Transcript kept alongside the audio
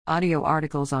Audio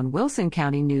articles on Wilson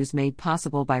County News made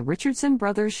possible by Richardson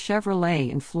Brothers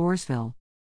Chevrolet in Floresville.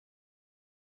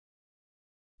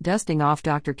 Dusting off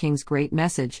Dr. King's great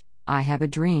message, I Have a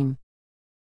Dream.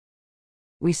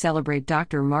 We celebrate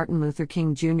Dr. Martin Luther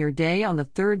King Jr. Day on the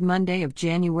third Monday of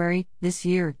January, this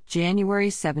year, January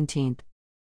 17th.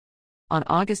 On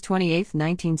August 28,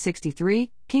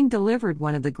 1963, King delivered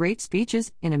one of the great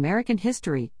speeches in American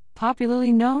history,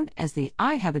 popularly known as the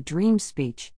I Have a Dream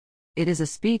speech. It is a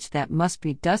speech that must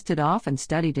be dusted off and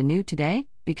studied anew today,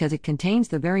 because it contains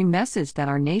the very message that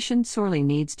our nation sorely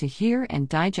needs to hear and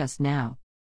digest now.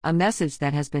 A message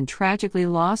that has been tragically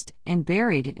lost and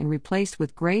buried and replaced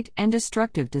with great and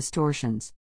destructive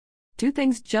distortions. Two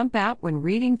things jump out when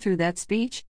reading through that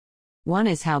speech. One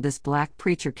is how this black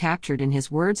preacher captured in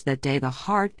his words that day the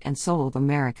heart and soul of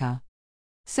America.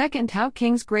 Second, how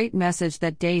King's great message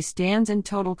that day stands in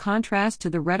total contrast to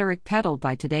the rhetoric peddled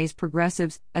by today's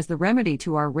progressives as the remedy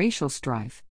to our racial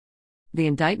strife. The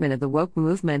indictment of the woke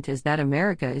movement is that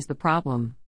America is the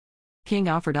problem. King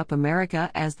offered up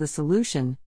America as the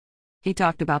solution. He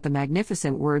talked about the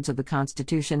magnificent words of the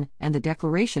Constitution and the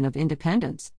Declaration of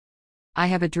Independence. I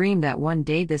have a dream that one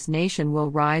day this nation will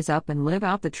rise up and live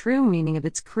out the true meaning of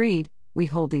its creed. We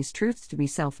hold these truths to be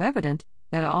self-evident,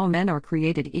 that all men are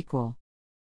created equal.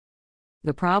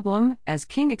 The problem, as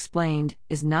King explained,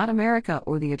 is not America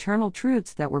or the eternal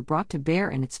truths that were brought to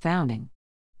bear in its founding.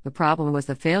 The problem was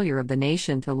the failure of the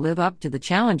nation to live up to the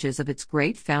challenges of its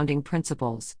great founding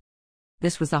principles.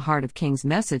 This was the heart of King's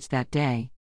message that day.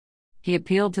 He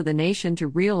appealed to the nation to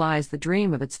realize the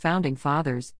dream of its founding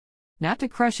fathers, not to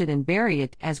crush it and bury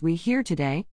it as we hear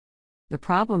today. The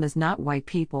problem is not white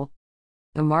people.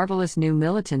 The marvelous new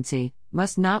militancy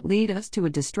must not lead us to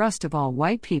a distrust of all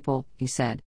white people, he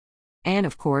said. And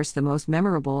of course the most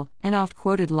memorable and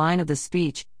oft-quoted line of the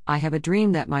speech, I have a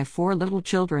dream that my 4 little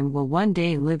children will one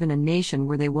day live in a nation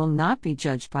where they will not be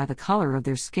judged by the color of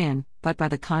their skin, but by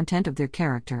the content of their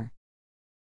character.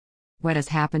 What has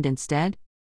happened instead?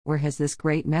 Where has this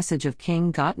great message of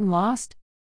King gotten lost?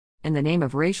 In the name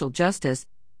of racial justice,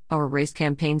 our race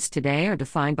campaigns today are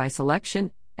defined by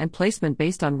selection and placement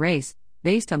based on race,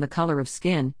 based on the color of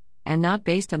skin, and not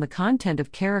based on the content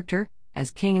of character, as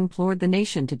King implored the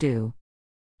nation to do.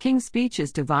 King's speech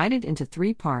is divided into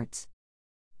 3 parts.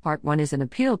 Part 1 is an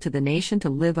appeal to the nation to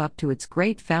live up to its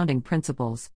great founding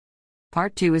principles.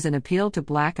 Part 2 is an appeal to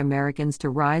Black Americans to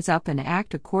rise up and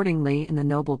act accordingly in the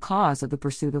noble cause of the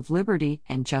pursuit of liberty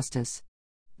and justice.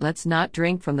 Let's not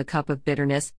drink from the cup of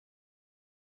bitterness.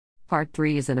 Part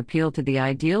 3 is an appeal to the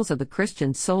ideals of the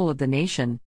Christian soul of the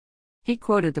nation. He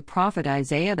quoted the prophet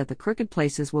Isaiah that the crooked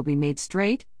places will be made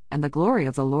straight, and the glory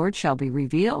of the Lord shall be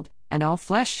revealed, and all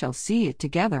flesh shall see it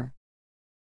together.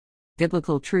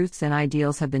 Biblical truths and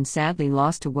ideals have been sadly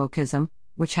lost to wokeism,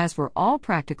 which has for all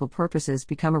practical purposes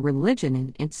become a religion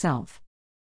in itself.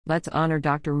 Let's honor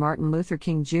Dr. Martin Luther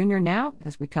King Jr. now,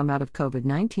 as we come out of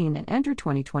COVID-19 and enter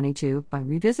 2022, by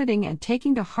revisiting and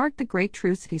taking to heart the great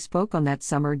truths he spoke on that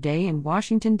summer day in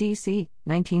Washington, D.C.,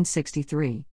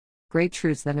 1963. Great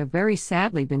truths that have very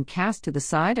sadly been cast to the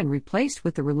side and replaced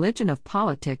with the religion of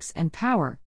politics and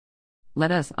power.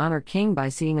 Let us honor King by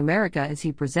seeing America as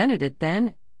he presented it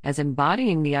then, as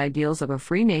embodying the ideals of a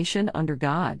free nation under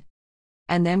God.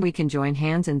 And then we can join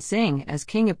hands and sing, as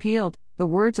King appealed, the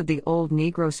words of the old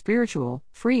Negro spiritual,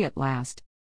 free at last.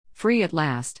 Free at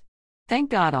last. Thank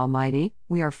God Almighty,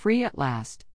 we are free at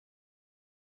last.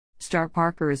 Star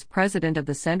Parker is president of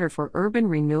the Center for Urban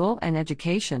Renewal and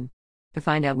Education. To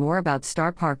find out more about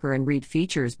Star Parker and read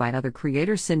features by other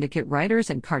Creator Syndicate writers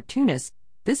and cartoonists,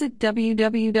 visit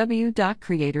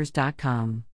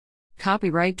www.creators.com.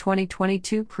 Copyright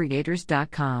 2022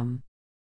 Creators.com.